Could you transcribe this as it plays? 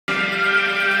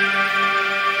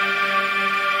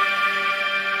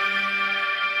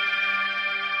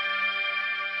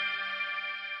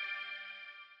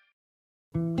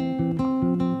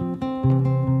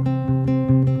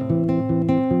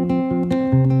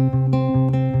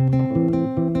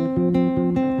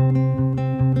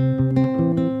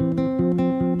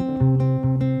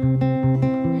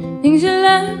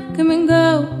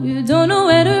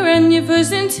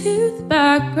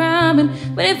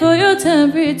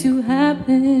to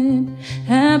happen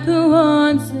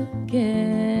once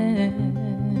again.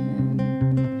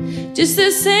 Just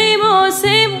the same old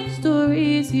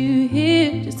stories you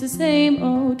hear, just the same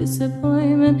old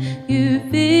disappointment you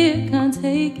feel. Can't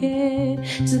take it,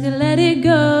 just gotta let it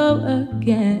go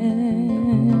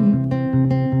again.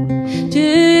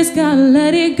 Just gotta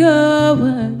let it go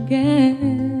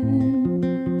again.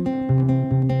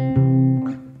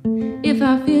 If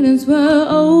our feelings were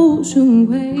ocean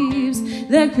waves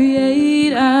that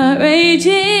create a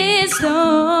raging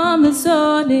storm, that's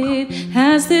all it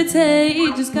has to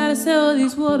take. Just gotta sail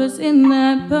these waters in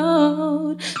that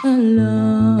boat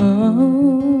alone.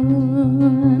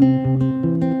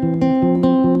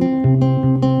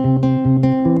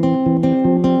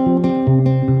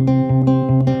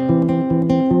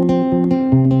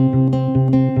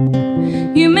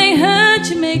 You may hurt,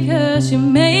 you may curse, you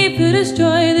may feel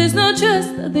destroyed. There's no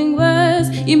trust, nothing worse.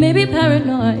 You may be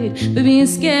paranoid, but being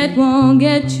scared won't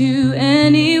get you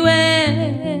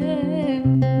anywhere.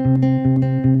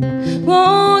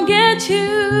 Won't get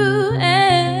you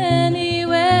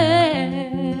anywhere.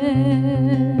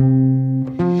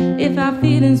 If our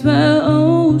feelings were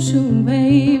ocean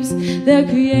waves that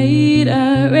create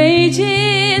a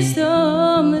raging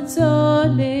storm, that's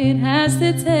all it has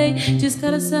to take. Just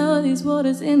gotta sail these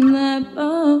waters in that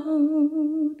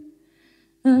boat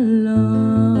alone.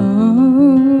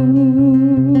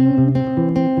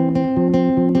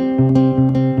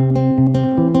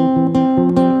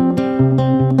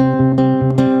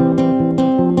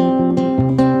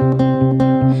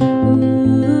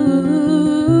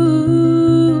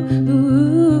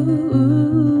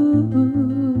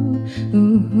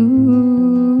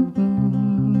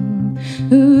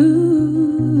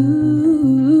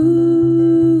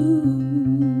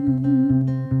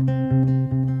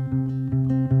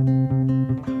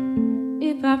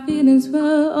 If our feelings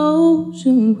were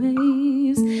ocean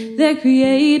waves that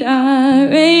create a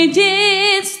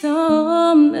raging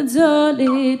storm, that's all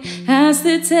it has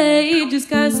to take. Just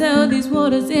gotta sail these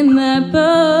waters in that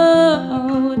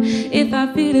boat. If our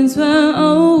feelings were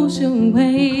ocean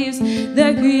waves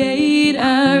that create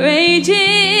a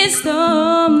raging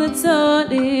storm, that's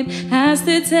all it has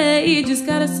to take. Just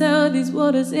gotta sail these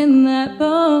waters in that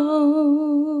boat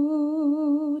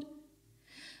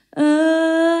alone.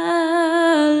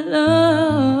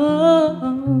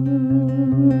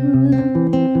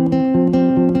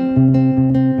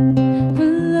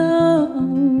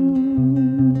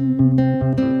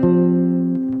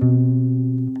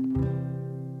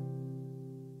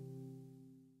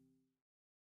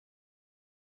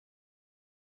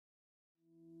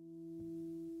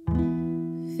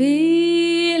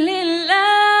 Feeling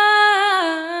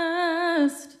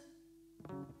lost,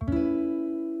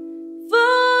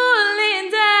 falling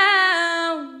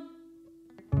down.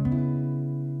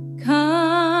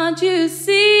 Can't you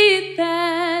see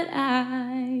that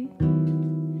I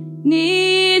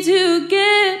need to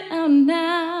get out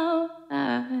now?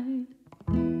 I'd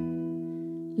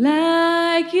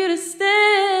like you to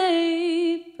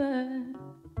stay, but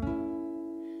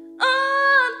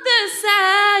on the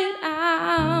side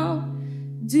I'll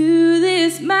do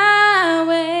this my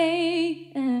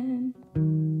way and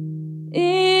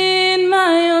in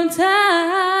my own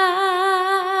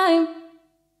time,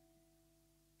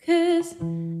 'cause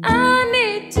I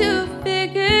need to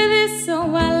figure this out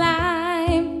while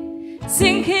I'm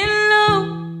sinking low.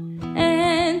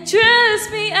 And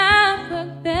trust me, I'll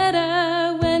work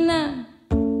better when I'm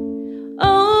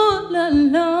all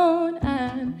alone.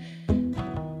 And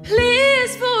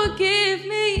please forgive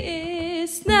me,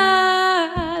 it's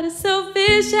not a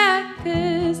selfish act,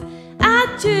 'cause I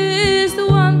just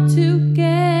want to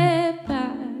get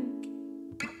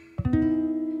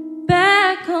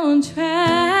back on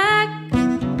track.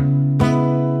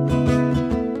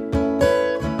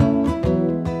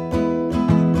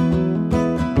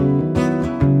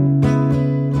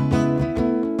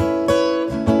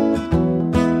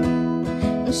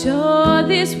 I'm sure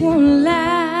this won't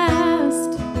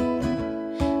last.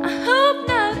 I hope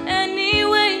not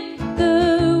anyway.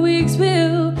 The weeks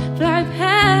will fly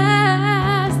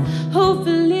past.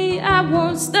 Hopefully I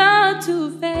won't start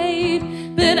to fade,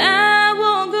 but I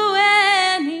won't go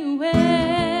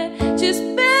anywhere. Just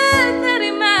bear that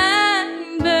in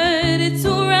mind. But it's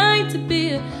alright to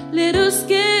be a little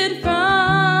scared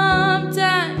from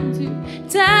time to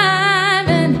time.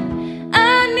 And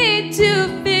I need to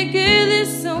figure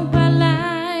this out while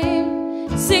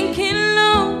I'm sinking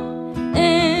low.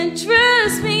 And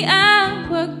trust me, I'll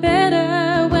work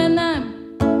better when I'm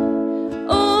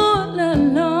all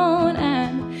alone.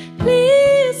 And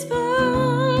please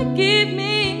forgive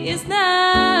me, it's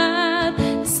not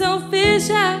selfish. feel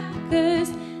shy,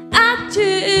 'cause I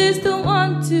just don't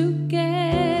want to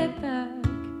get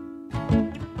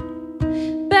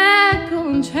back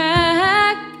on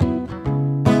track.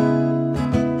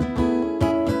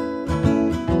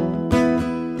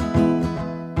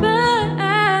 Back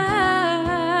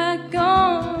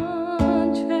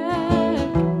on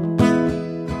track,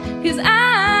 'cause I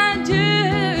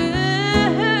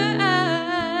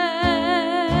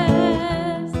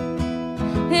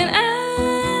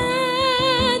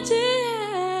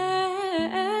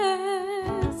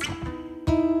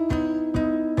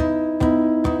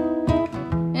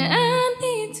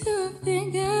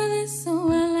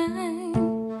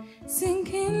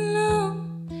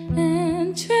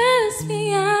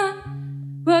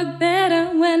work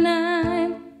better when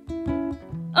I'm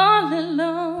all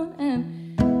alone.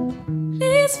 And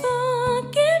please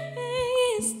forgive me,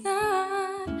 it's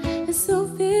not so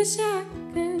feel shy,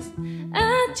 'cause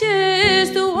I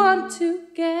just don't want to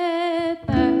get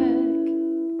back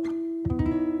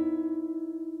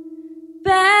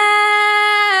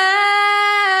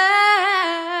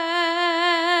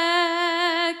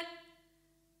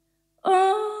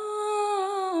on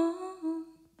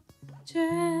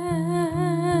track.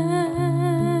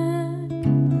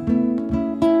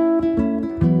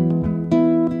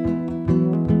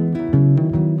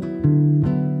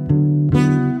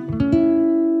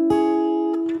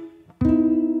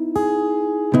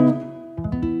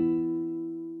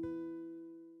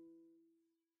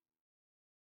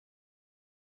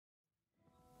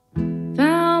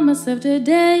 Found myself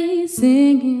today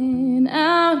singing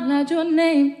out loud your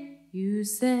name. You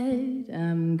said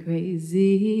I'm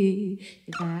crazy,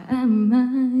 if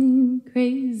I'm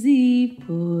crazy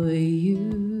for you.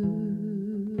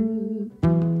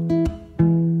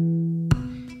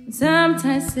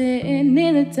 Sometimes sitting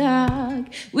in the dark,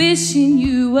 wishing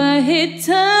you were here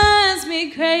turns me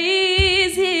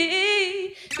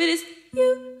crazy. But it's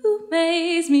you who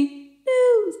makes me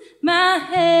lose my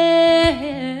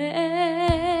head.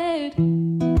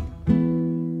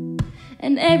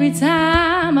 And every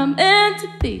time I'm meant to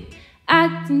be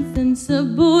acting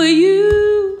sensible,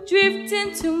 you drift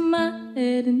into my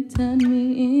head and turn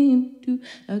me into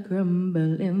a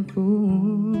grumbling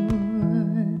fool.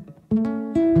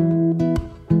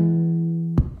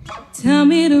 Tell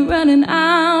me to run and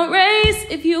I'll race.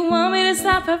 If you want me to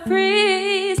stop, I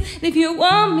freeze. If you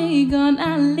want me gone,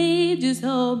 I'll leave. Just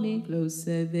hold me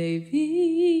closer, baby,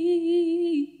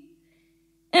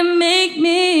 and make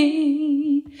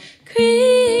me crazy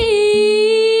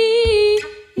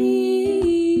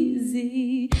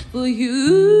for you.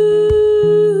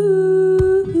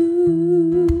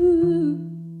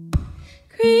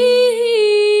 Crazy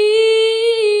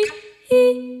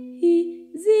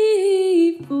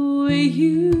for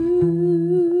you.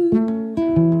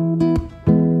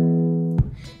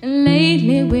 And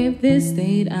lately with this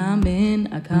state I'm in,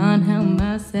 I can't help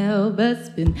myself but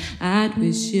spin. I'd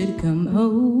wish you'd come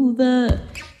over,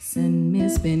 send me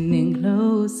spinning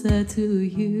closer to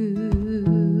you.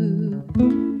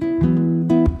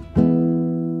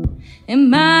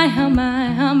 And how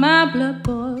my blood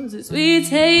pours a sweet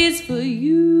taste for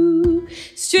you.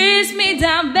 Strips me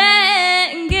down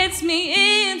bad and gets me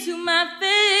into my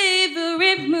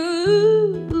favorite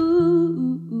mood.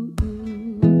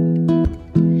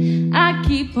 I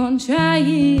keep on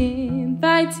trying,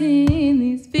 fighting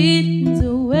these feelings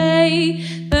away,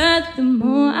 but the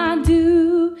more I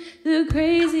do, the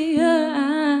crazier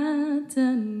I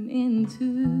turn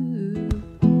into.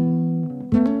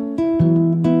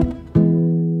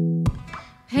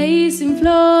 Pacing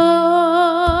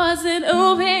floors and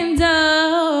open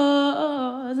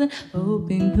doors, and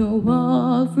hoping you'll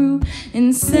walk through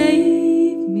and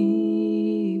save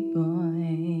me, boy.